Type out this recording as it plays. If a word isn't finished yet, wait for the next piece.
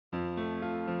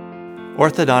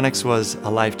Orthodontics was a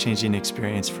life-changing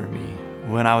experience for me.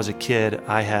 When I was a kid,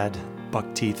 I had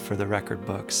buck teeth for the record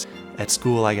books. At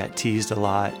school, I got teased a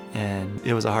lot, and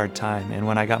it was a hard time. And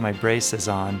when I got my braces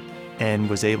on and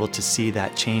was able to see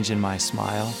that change in my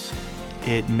smile,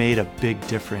 it made a big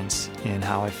difference in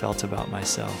how I felt about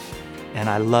myself. And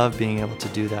I love being able to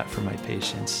do that for my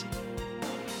patients.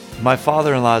 My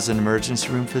father-in-law is an emergency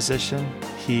room physician.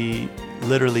 He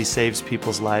literally saves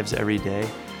people's lives every day.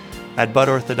 At Budd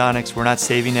Orthodontics, we're not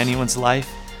saving anyone's life,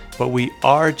 but we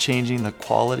are changing the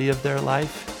quality of their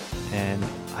life, and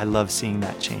I love seeing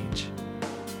that change.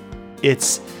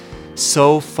 It's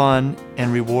so fun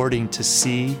and rewarding to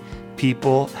see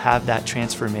people have that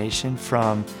transformation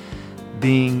from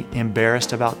being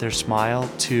embarrassed about their smile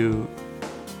to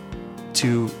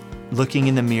looking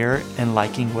in the mirror and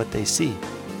liking what they see.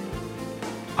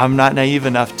 I'm not naive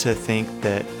enough to think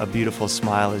that a beautiful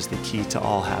smile is the key to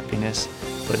all happiness,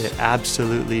 but it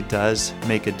absolutely does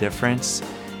make a difference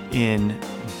in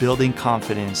building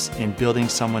confidence, in building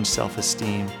someone's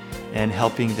self-esteem, and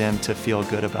helping them to feel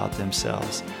good about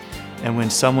themselves. And when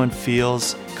someone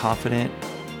feels confident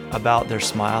about their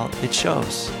smile, it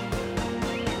shows.